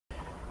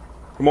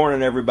Good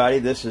morning, everybody.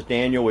 This is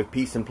Daniel with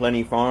Peace and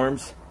Plenty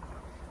Farms.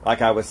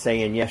 Like I was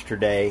saying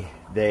yesterday,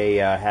 they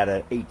had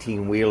an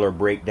 18-wheeler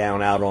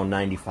breakdown out on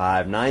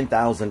 95,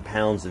 9,000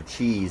 pounds of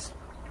cheese.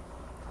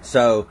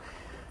 So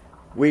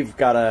we've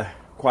got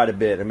quite a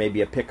bit,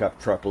 maybe a pickup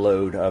truck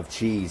load of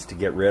cheese to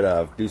get rid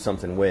of, do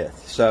something with.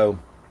 So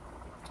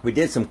we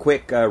did some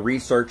quick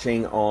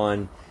researching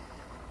on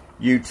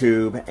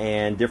YouTube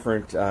and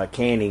different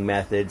canning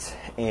methods,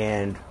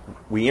 and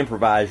we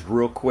improvised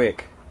real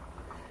quick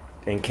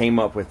and came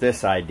up with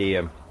this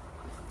idea.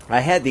 I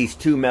had these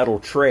two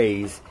metal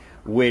trays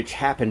which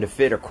happened to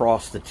fit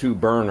across the two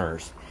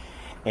burners,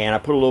 and I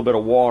put a little bit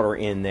of water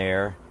in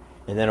there,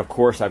 and then of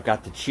course I've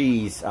got the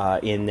cheese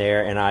in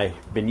there, and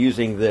I've been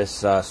using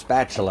this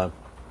spatula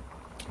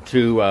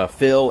to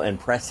fill and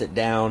press it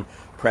down,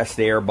 press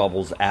the air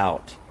bubbles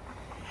out.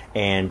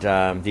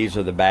 And these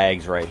are the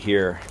bags right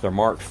here. They're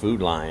marked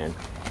Food Lion.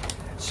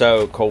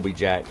 So Colby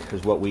Jack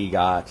is what we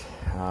got.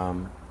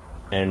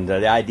 And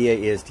the idea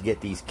is to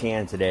get these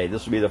canned today.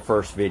 This will be the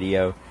first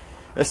video.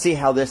 Let's see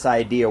how this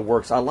idea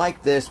works. I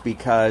like this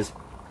because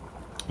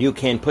you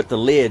can put the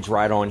lids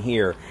right on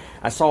here.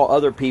 I saw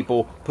other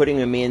people putting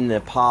them in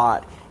the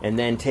pot and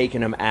then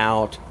taking them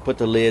out, put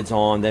the lids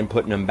on, then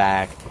putting them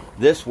back.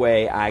 This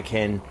way I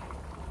can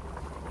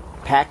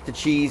pack the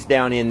cheese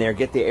down in there,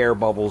 get the air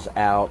bubbles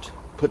out,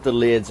 put the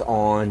lids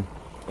on,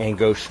 and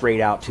go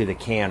straight out to the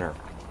canner.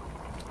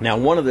 Now,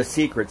 one of the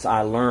secrets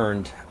I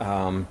learned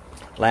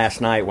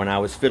last night when I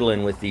was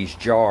fiddling with these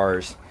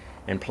jars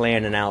and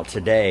planning out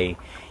today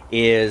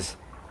is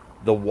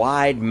the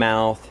wide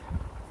mouth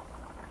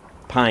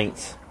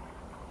pints.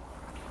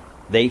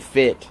 They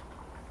fit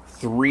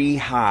 3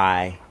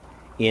 high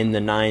in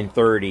the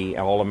 930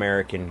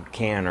 All-American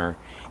canner,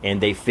 and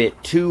they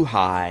fit 2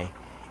 high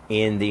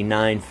in the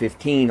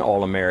 915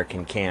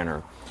 All-American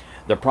canner.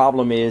 The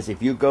problem is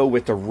if you go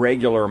with the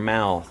regular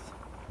mouth,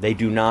 they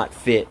do not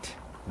fit.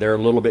 They're a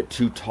little bit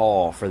too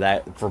tall for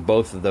that, for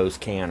both of those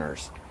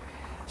canners.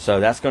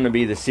 So that's going to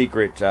be the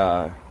secret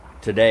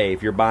today.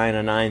 If you're buying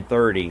a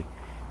 930,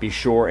 be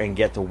sure and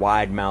get the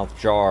wide mouth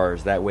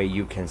jars. That way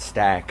you can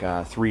stack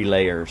 3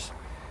 layers.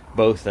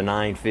 Both the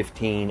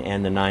 915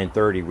 and the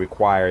 930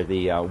 require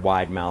the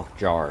wide mouth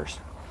jars.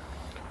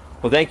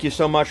 Well, thank you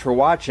so much for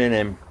watching,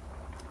 and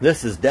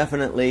this is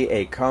definitely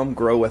a come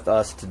grow with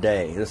us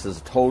today. This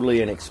is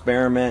totally an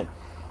experiment.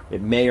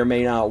 It may or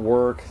may not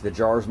work. The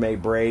jars may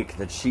break.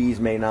 The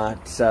cheese may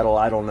not settle.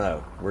 I don't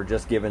know. We're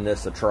just giving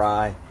this a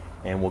try,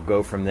 and we'll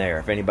go from there.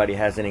 If anybody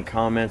has any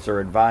comments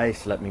or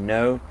advice, let me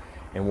know,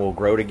 and we'll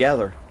grow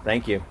together.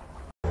 Thank you.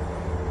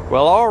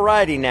 Well,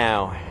 alrighty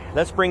now.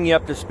 Let's bring you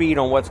up to speed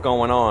on what's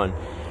going on.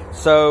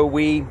 So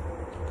we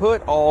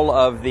put all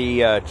of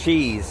the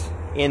cheese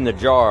in the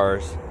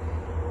jars,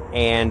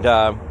 and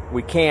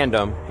we canned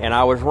them. And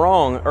I was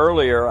wrong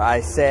earlier.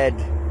 I said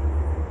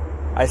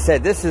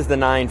this is the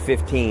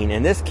 915,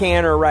 and this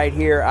canner right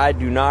here I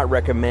do not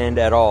recommend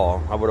at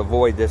all. I would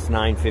avoid this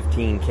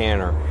 915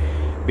 canner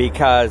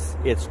because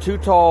it's too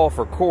tall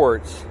for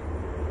quarts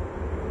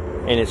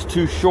and it's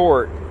too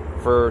short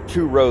for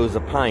 2 rows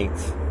of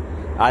pints.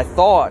 I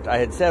thought, I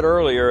had said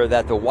earlier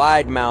that the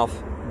wide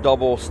mouth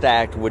double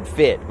stacked would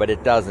fit, but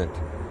it doesn't.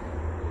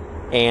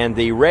 And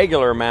the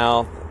regular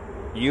mouth,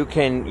 you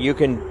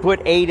can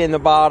put 8 in the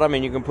bottom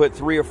and you can put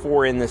 3 or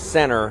 4 in the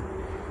center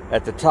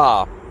at the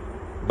top,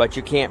 but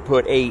you can't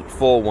put 8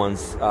 full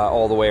ones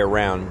all the way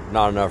around.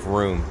 Not enough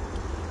room.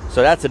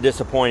 So that's a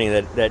disappointing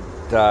that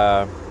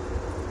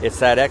it's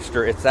that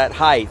extra, it's that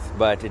height,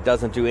 but it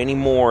doesn't do any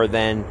more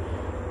than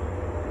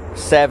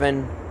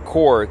 7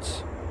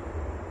 quarts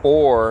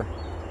or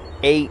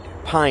 8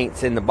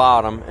 pints in the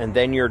bottom, and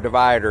then your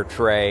divider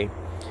tray,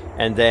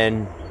 and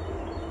then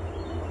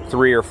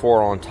 3 or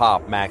 4 on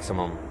top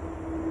maximum.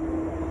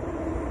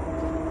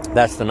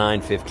 That's the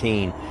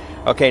 915.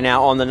 Okay,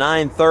 now on the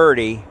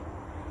 930,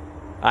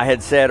 I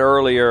had said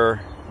earlier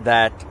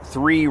that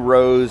 3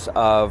 rows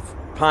of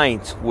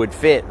pints would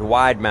fit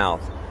wide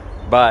mouth,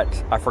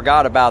 but I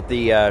forgot about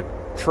the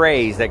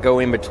trays that go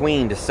in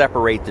between to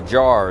separate the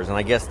jars, and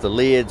I guess the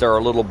lids are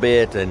a little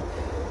bit and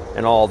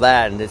all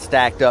that, and it's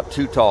stacked up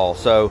too tall.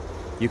 So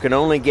you can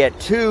only get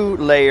 2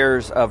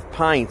 layers of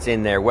pints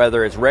in there,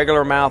 whether it's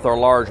regular mouth or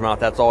large mouth.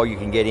 That's all you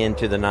can get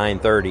into the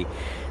 930.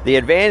 The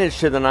advantage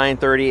to the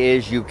 930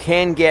 is you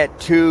can get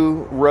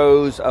 2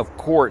 rows of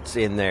quarts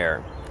in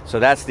there. So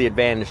that's the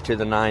advantage to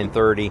the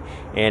 930,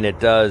 and it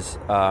does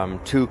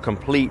 2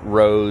 complete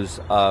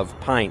rows of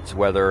pints,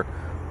 whether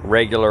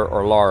regular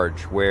or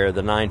large, where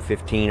the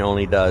 915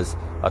 only does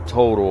a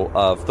total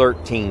of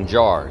 13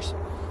 jars.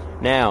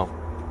 Now,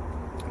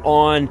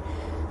 on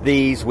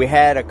these, we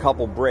had a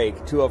couple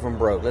break. 2 of them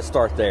broke. Let's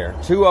start there.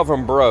 2 of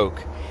them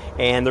broke,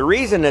 and the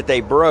reason that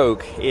they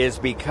broke is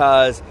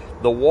because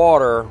the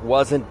water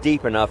wasn't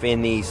deep enough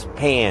in these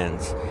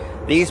pans.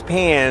 These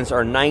pans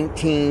are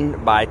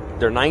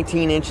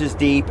 19 inches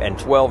deep and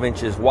 12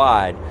 inches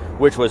wide,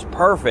 which was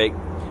perfect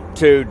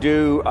to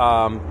do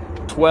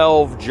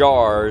 12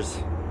 jars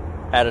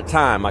at a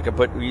time. I could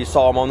put, you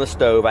saw them on the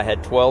stove, I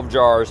had 12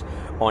 jars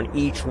on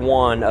each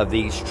one of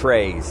these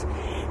trays.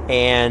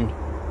 And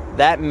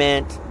that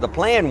meant the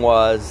plan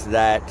was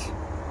that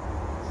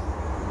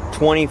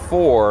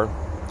 24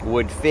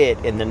 would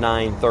fit in the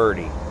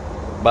 930,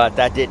 but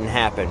that didn't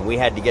happen. We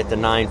had to get the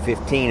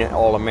 915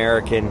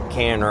 All-American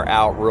canner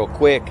out real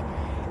quick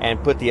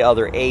and put the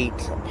other 8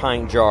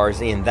 pint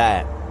jars in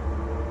that.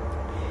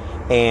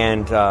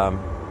 And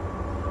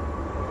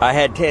I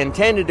had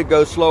intended to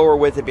go slower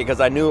with it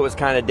because I knew it was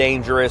kind of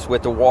dangerous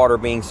with the water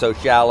being so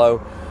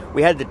shallow.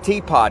 We had the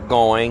teapot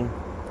going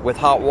with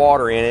hot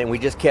water in it, and we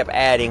just kept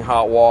adding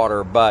hot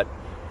water, but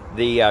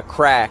the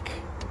crack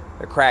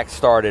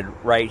started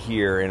right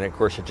here, and of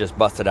course it just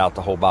busted out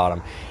the whole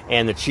bottom,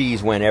 and the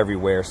cheese went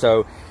everywhere.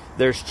 So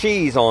there's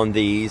cheese on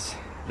these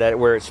that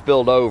where it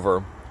spilled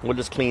over. We'll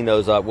just clean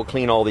those up. We'll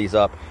clean all these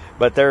up,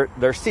 but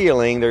they're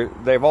sealing.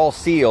 They've all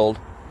sealed,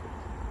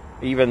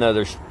 even though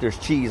there's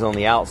cheese on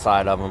the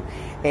outside of them.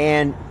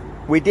 And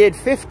we did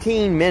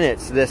 15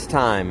 minutes this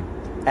time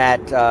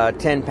at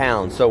 10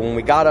 pounds. So when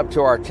we got up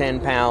to our 10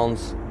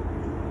 pounds,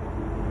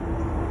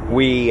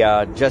 we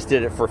just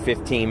did it for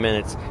 15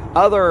 minutes.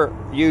 Other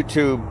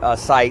YouTube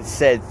sites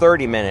said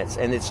 30 minutes,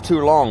 and it's too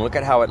long. Look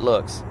at how it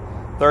looks.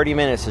 30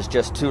 minutes is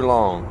just too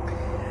long.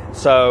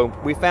 So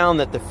we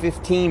found that the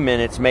 15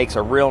 minutes makes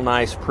a real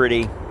nice,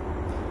 pretty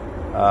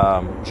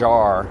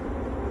jar.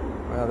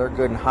 Well, they're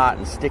good and hot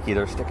and sticky.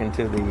 They're sticking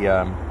to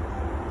the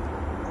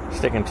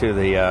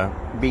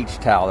beach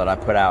towel that I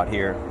put out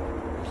here.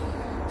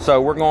 So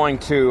we're going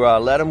to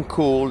let them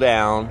cool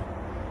down,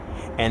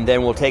 and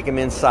then we'll take them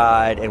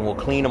inside and we'll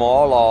clean them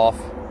all off,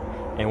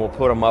 and we'll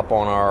put them up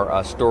on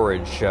our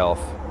storage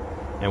shelf,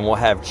 and we'll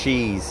have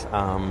cheese.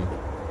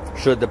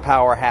 Should the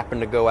power happen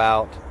to go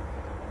out,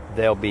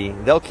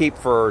 they'll keep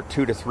for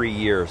 2 to 3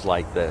 years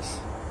like this.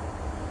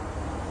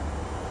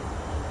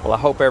 Well, I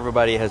hope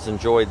everybody has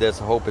enjoyed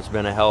this. I hope it's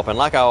been a help. And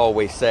like I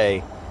always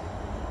say,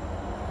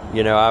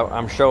 you know,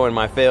 I'm showing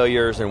my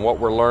failures and what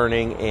we're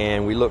learning,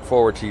 and we look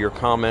forward to your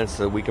comments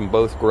so we can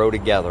both grow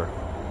together.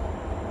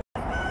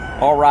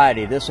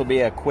 Alrighty, this will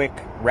be a quick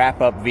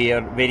wrap-up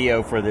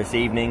video for this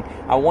evening.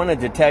 I wanted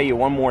to tell you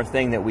one more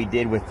thing that we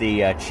did with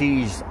the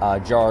cheese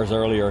jars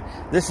earlier.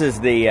 This is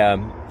the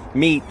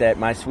meat that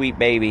my sweet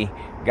baby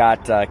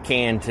got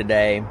canned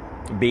today.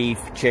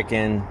 Beef,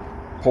 chicken,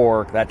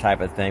 pork, that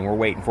type of thing. We're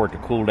waiting for it to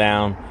cool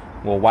down.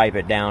 We'll wipe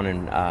it down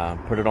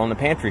and put it on the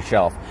pantry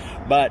shelf.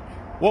 But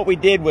what we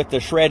did with the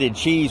shredded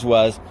cheese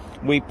was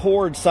we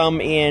poured some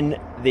in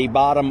the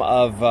bottom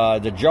of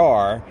the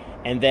jar,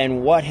 and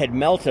then what had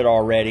melted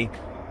already,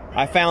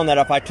 I found that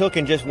if I took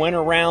and just went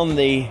around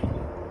the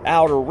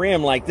outer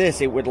rim like this,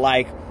 it would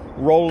like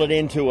roll it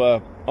into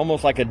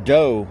almost like a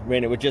dough,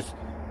 and it would just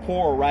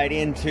pour right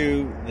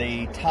into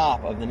the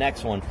top of the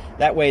next one.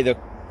 That way the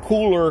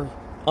cooler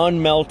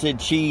unmelted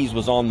cheese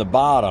was on the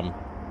bottom,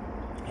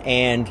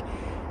 and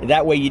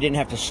that way you didn't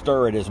have to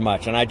stir it as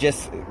much. And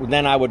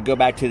then I would go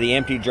back to the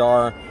empty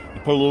jar,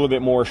 put a little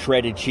bit more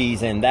shredded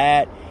cheese in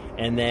that,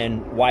 and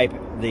then wipe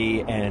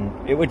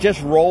and it would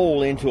just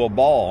roll into a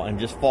ball and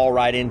just fall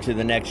right into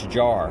the next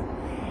jar.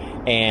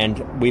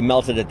 And we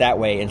melted it that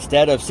way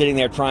instead of sitting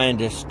there trying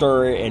to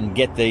stir and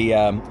get the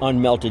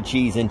unmelted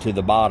cheese into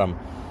the bottom.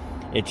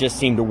 It just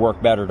seemed to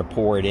work better to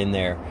pour it in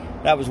there.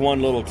 That was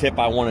one little tip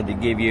I wanted to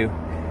give you.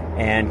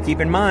 And keep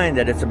in mind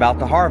that it's about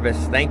the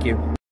harvest. Thank you.